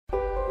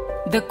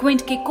The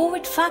Quint के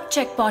Covid fact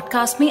check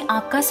podcast में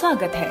आपका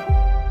स्वागत है।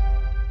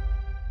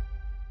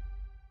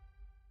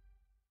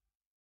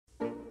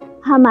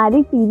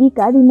 हमारे टीवी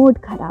का रिमोट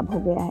खराब हो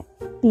गया है।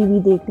 टीवी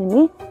देखने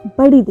में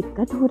बड़ी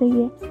दिक्कत हो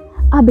रही है।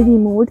 अब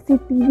रिमोट से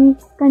टीवी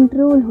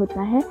कंट्रोल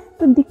होता है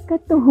तो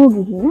दिक्कत तो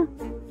होगी ही ना।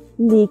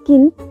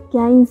 लेकिन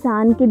क्या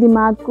इंसान के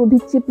दिमाग को भी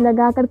चिप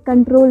लगाकर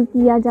कंट्रोल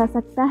किया जा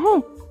सकता है?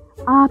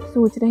 आप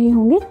सोच रहे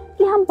होंगे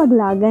कि हम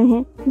पगला गए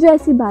हैं जो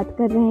ऐसी बात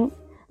कर रहे हैं,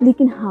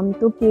 लेकिन हम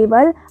तो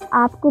केवल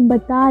आपको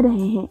बता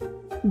रहे हैं।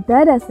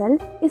 दरअसल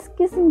इस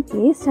किस्म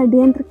के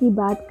षड्यंत्र की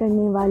बात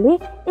करने वाले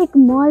एक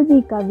मौलवी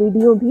का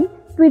वीडियो भी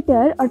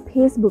ट्विटर और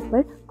फेसबुक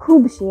पर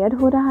खूब शेयर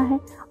हो रहा है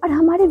और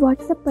हमारे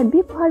व्हाट्सएप पर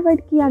भी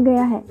फॉरवर्ड किया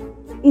गया है।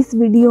 इस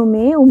वीडियो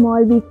में वो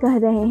मौलवी कह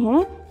रहे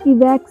हैं कि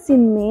वैक्सीन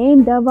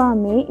में, दवा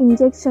में,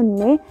 इंजेक्शन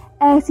में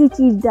ऐसी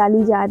चीज़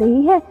डाली जा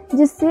रही है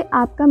जिससे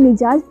आपका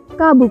मिजाज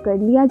काबू कर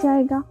लिया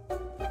जाएगा।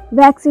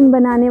 वैक्सीन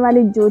बनाने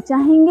वाले जो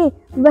चाहेंगे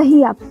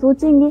वही आप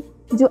सोचेंगे,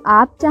 जो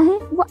आप चाहें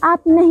वो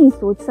आप नहीं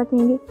सोच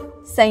सकेंगे।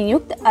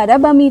 संयुक्त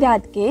अरब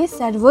अमीरात के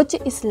सर्वोच्च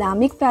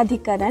इस्लामिक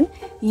प्राधिकरण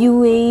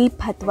यूएई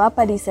फतवा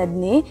परिषद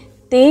ने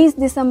 23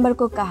 दिसंबर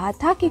को कहा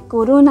था कि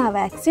कोरोना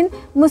वैक्सीन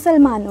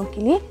मुसलमानों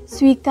के लिए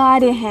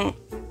स्वीकार्य हैं।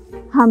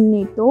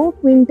 हमने तो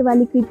क्विंट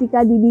वाली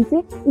कृतिका दीदी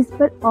से इस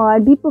पर और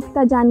भी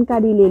पुख्ता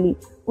जानकारी ले ली।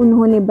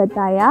 उन्होंने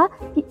बताया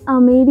कि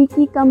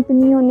अमेरिकी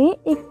कंपनियों ने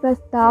एक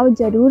प्रस्ताव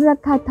जरूर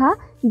रखा था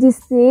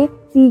जिससे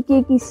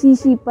टीके की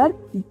शीशी पर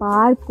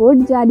बार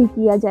कोड जारी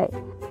किया जाए।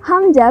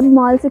 हम जब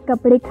मॉल से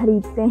कपड़े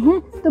खरीदते हैं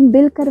तो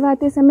बिल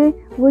करवाते समय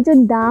वो जो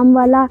दाम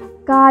वाला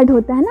कार्ड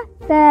होता है ना,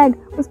 टैग,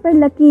 उस पर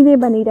लकीरें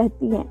बनी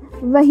रहती हैं,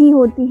 वही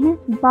होती हैं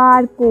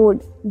बार कोड।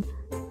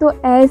 तो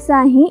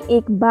ऐसा ही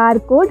एक बार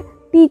कोड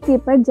टीके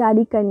पर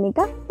जारी करने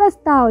का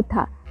प्रस्ताव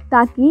था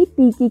ताकि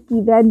टीके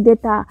की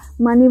वैधता,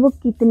 माने वो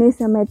कितने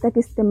समय तक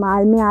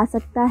इस्तेमाल में आ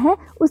सकता है,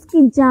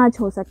 उसकी जांच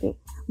हो सके।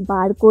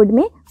 बारकोड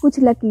में कुछ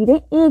लकीरें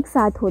एक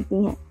साथ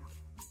होती हैं,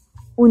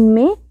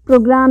 उनमें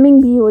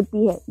प्रोग्रामिंग भी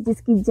होती है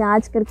जिसकी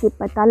जांच करके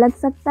पता लग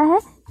सकता है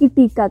कि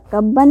टीका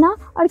कब बना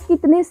और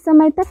कितने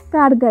समय तक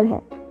कारगर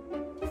है।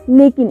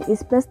 लेकिन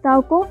इस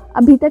प्रस्ताव को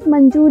अभी तक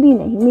मंजूरी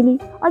नहीं मिली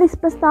और इस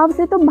प्रस्ताव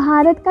से तो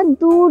भारत का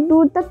दूर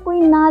दूर तक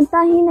कोई नाता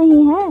ही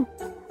नहीं है।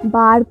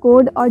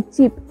 बारकोड और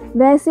चिप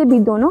वैसे भी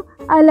दोनों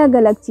अलग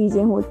अलग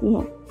चीज़ें होती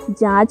हैं।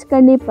 जांच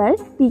करने पर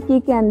टीके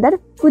के अंदर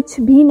कुछ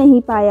भी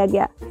नहीं पाया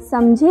गया,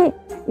 समझे?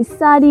 इस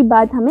सारी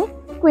बात हमें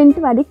क्विंट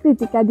वाली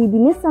कृतिका दीदी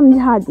ने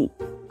समझा दी।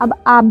 अब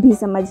आप भी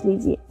समझ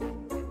लीजिए।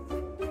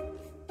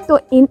 तो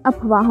इन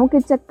अफवाहों के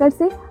चक्कर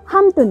से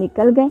हम तो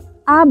निकल गए,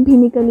 आप भी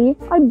निकलिए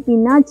और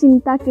बिना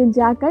चिंता के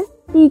जाकर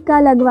टीका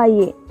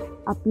लगवाइए।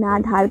 अपना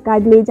आधार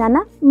कार्ड ले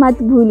जाना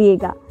मत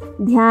भूलिएगा।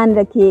 ध्यान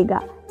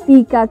रखिएगा,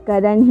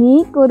 टीकाकरण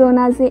ही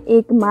कोरोना से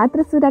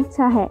एकमात्र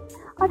सुरक्षा है।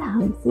 और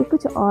हमसे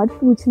कुछ और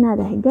पूछना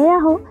रह गया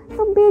हो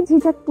तो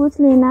बेझिझक पूछ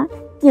लेना,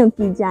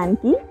 क्योंकि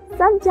जानकी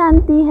सब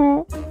जानती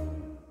है।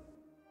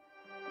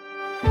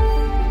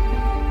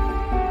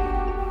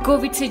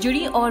 कोविड से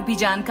जुड़ी और भी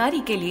जानकारी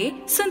के लिए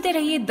सुनते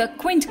रहिए द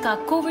क्विंट का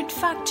कोविड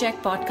फैक्ट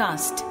चेक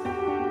पॉडकास्ट।